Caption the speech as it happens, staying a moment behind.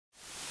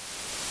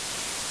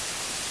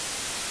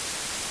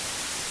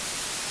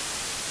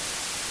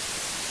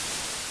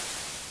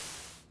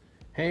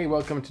Hey,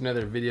 welcome to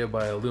another video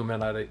by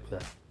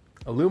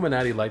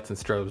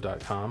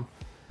IlluminatiLightsandStrobes.com.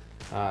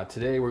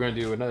 Today we're going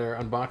to do another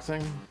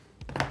unboxing.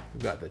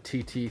 We've got the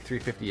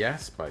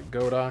TT350S by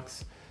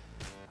Godox,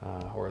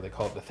 or they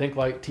call it the Think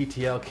Light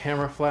TTL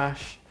camera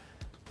flash.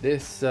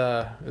 This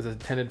is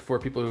intended for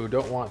people who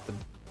don't want the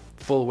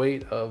full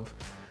weight of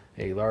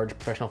a large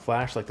professional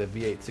flash like the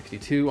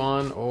V862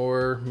 on,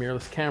 or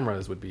mirrorless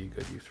cameras would be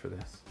good use for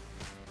this.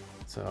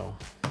 So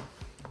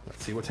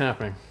let's see what's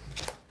happening.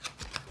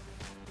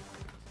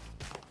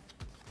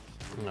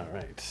 All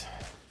right,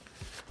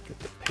 get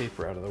the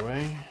paper out of the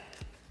way.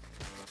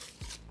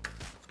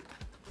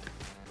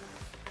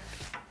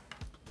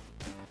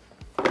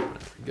 There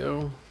we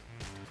go.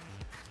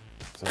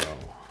 So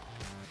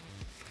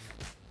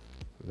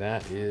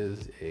that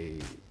is a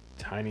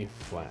tiny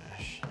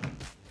flash.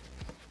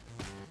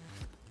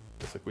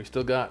 Looks like we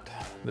still got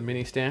the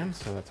mini stand,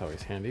 so that's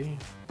always handy.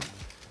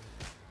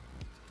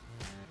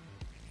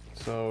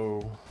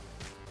 So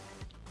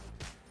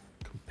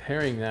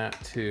comparing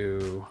that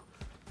to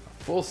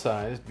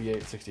full-size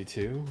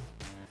V862,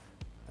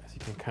 as you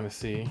can kind of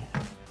see,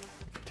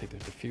 take the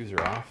diffuser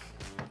off,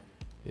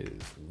 it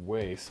is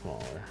way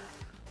smaller.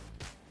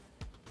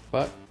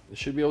 But it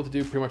should be able to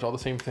do pretty much all the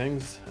same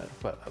things,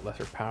 but at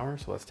lesser power,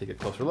 so let's take a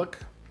closer look.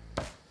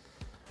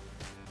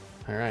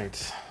 All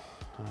right,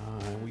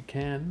 we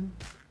can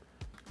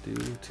do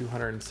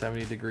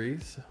 270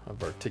 degrees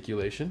of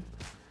articulation.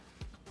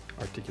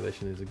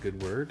 Articulation is a good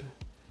word.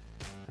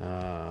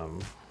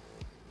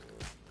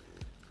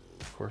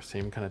 Of course,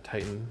 same kind of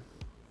tighten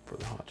for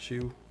the hot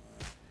shoe.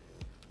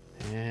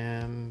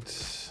 And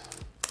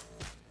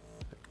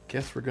I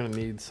guess we're gonna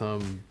need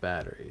some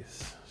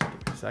batteries. Just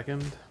give me a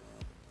second.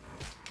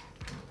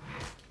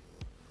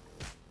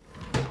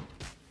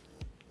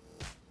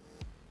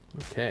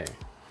 Okay,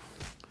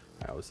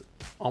 I was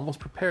almost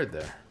prepared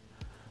there.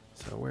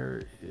 So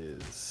where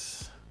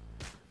is,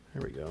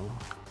 there we go,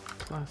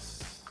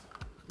 plus,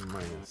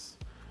 minus.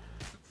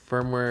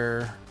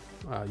 Firmware,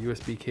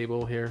 USB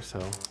cable here, so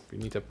if you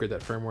need to upgrade that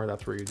firmware,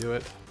 that's where you do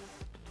it.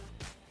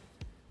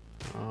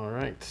 All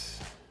right,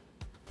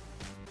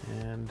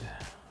 and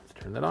let's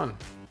turn that on.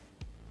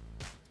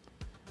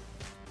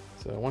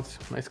 So once,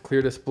 nice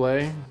clear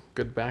display,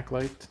 good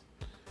backlight.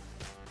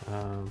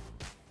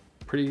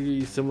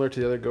 Pretty similar to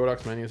the other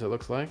Godox menus, it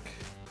looks like.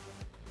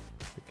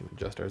 We can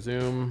adjust our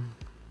zoom.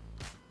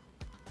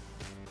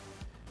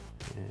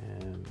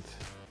 And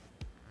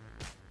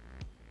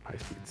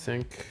high-speed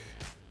sync.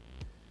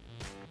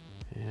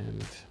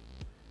 And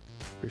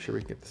pretty sure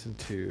we can get this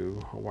into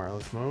a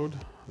wireless mode.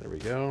 There we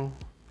go.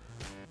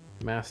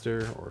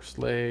 Master or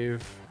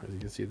slave. As you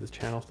can see, this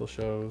channel still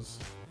shows.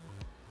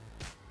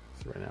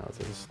 So right now it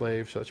says a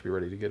slave, so that should be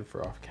ready to go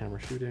for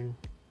off-camera shooting.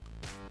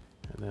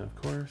 And then of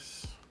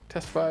course,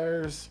 test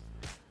fires.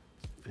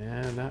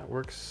 And that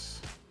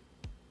works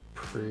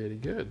pretty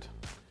good.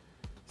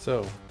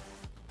 So,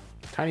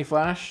 tiny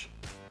flash,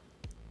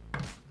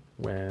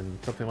 when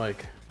something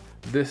like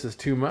this is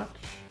too much.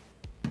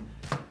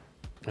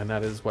 And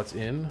that is what's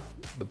in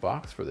the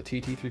box for the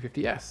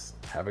TT350S.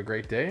 Have a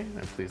great day,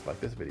 and please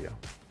like this video.